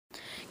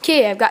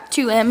Okay, I've got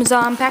 2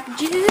 Amazon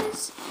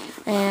packages,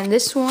 and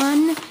this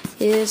one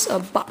is a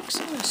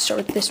box. I'm gonna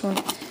start with this one.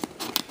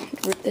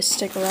 Rip this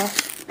sticker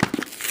off.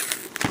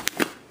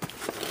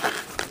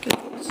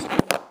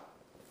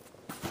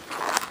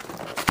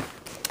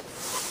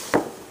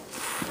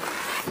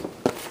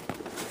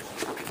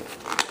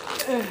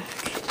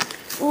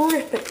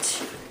 Rip it.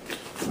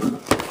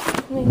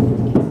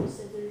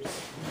 Scissors.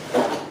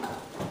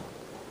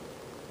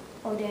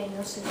 Oh dang,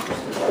 no scissors.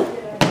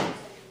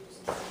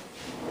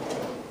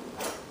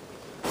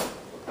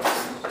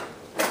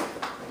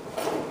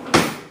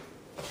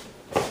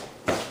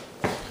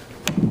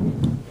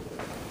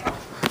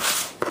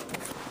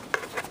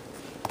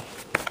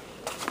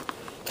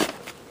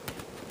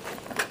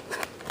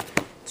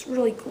 It's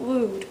really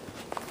glued.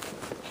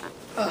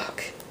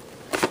 Ugh.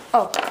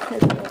 Oh,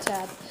 there's a little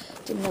tab.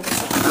 Didn't know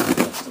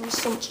that. There's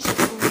so much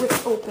just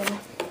rip open.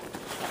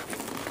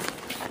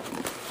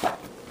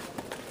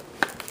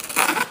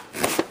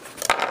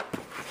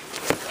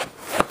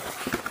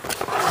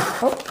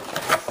 Oh,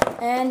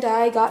 and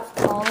I got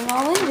Calling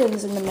All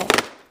Engines in the mail.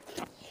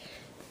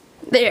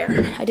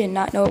 There. I did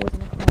not know it was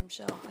in a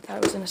clamshell. I thought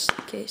it was in a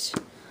slipcase.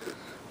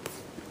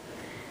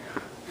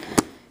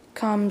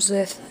 Comes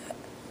with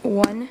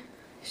one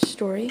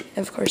story,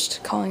 of course,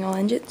 Calling All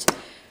Engines.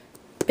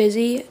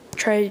 Busy,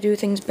 try to do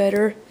things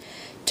better,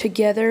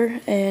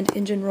 together, and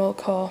engine roll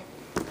call.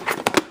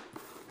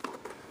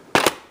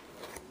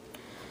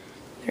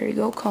 There you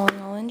go,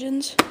 Calling All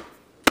Engines.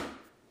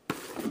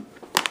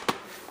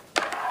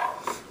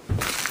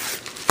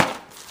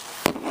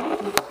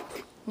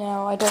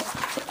 Now I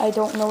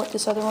don't know what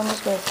this other one is,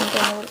 but I think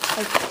I know what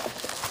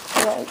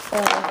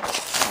I'll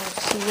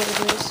see what it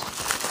is.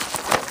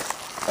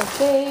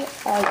 Okay,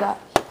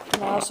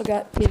 I also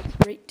got It's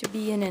Great to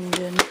Be an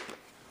Engine.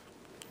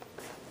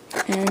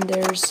 And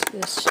there's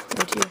this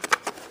right here.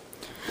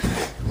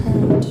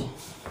 And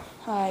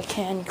I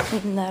can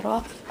clean that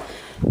off.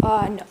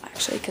 No,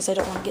 actually, because I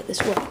don't want to get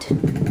this wet.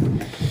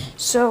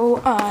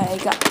 So I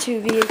got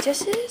 2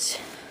 VHSs,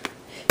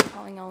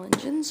 Calling All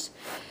Engines,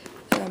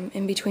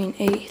 in between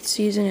 8th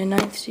season and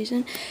 9th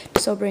season,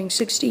 celebrating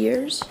 60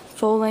 years,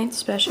 full-length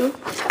special.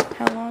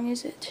 How long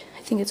is it?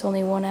 I think it's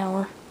only 1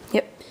 hour.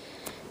 Yep,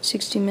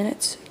 60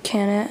 minutes.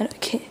 Canada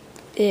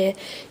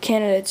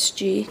it's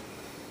G.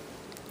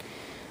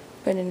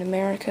 But in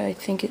America, I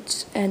think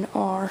it's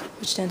NR,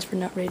 which stands for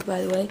not rated,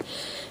 by the way.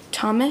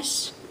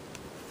 Thomas,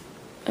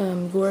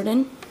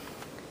 Gordon,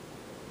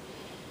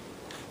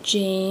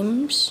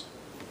 James,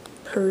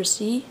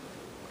 Percy,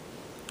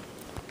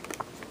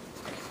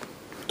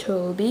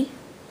 Toby,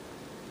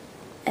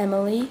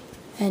 Emily,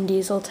 and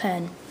Diesel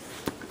 10.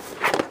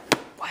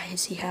 Why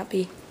is he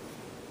happy?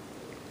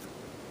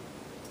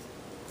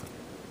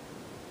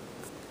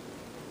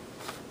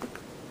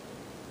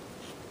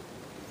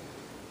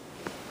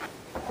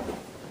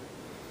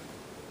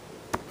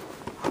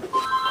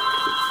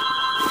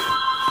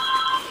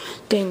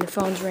 Dang, the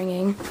phone's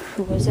ringing.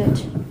 Who was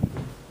it?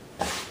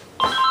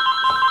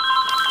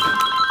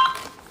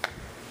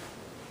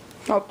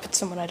 Oh, it's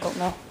someone I don't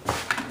know.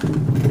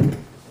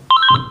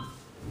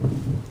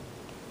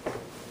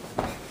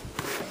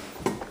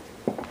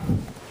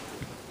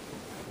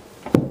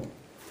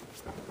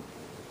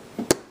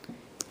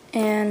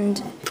 And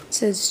it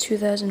says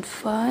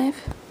 2005.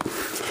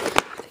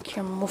 The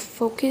camera will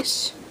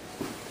focus.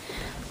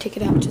 Take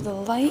it out to the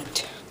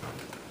light.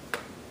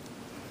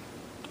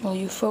 Will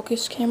you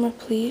focus, camera,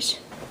 please?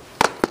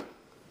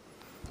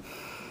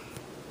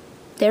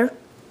 There.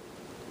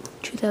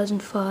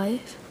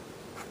 2005.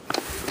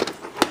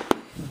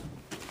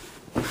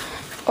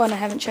 Oh, and I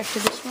haven't checked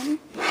this one.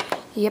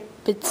 Yep,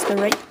 it's the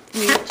right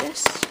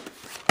VHS.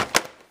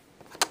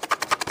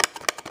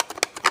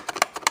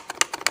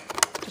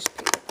 Just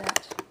picked up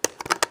that.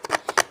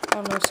 I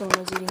don't know if someone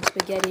was eating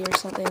spaghetti or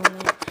something when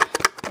they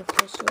were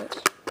close to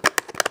it.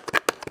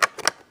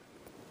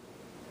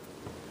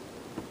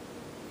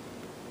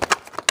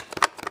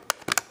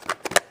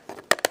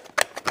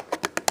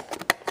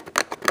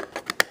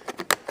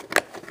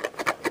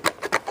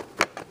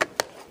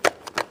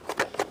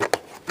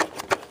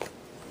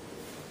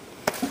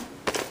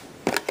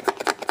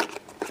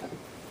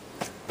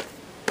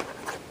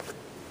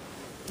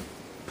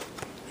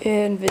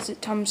 And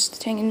visit Thomas the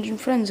Tank Engine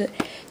Friends at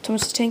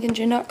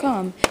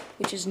thomastheTankEngine.com,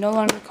 which is no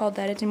longer called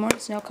that anymore.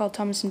 It's now called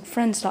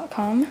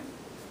thomasandfriends.com.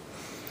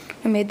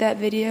 I made that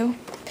video.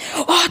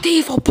 Oh, the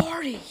evil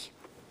party!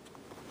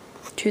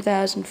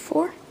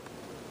 2004.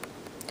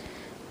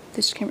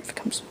 This camera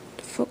comes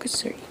to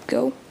focus. There you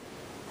go.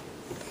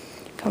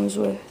 Comes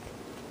with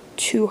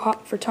 2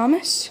 Hot for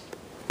Thomas,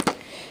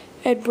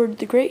 Edward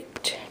the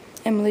Great,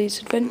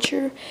 Emily's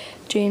Adventure,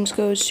 James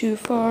Goes Too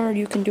Far,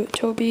 You Can Do It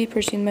Toby,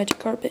 Percy and the Magic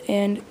Carpet,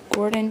 and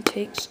Gordon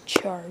Takes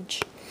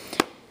Charge.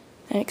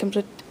 And it comes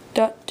with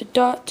dot to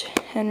dot,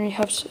 Henry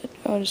Huff's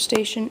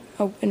station,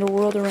 in a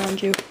world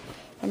around you.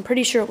 I'm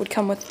pretty sure it would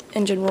come with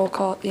engine roll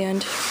call at the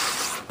end.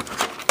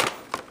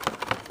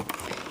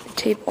 The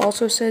tape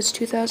also says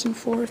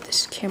 2004, if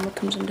this camera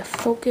comes into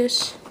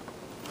focus.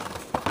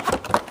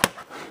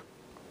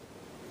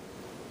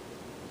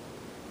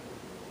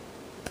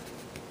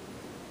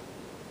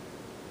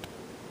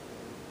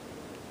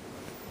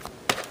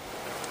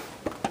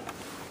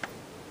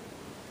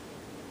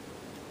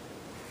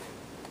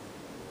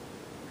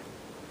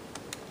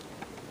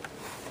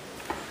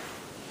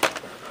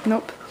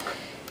 Nope.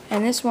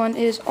 And this one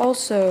is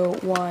also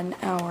 1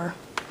 hour.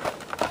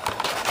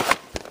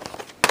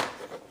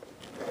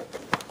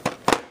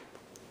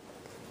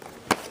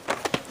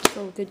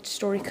 So good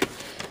story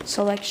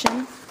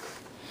selection.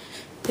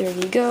 There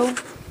you go.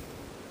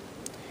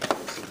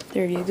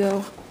 There you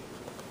go.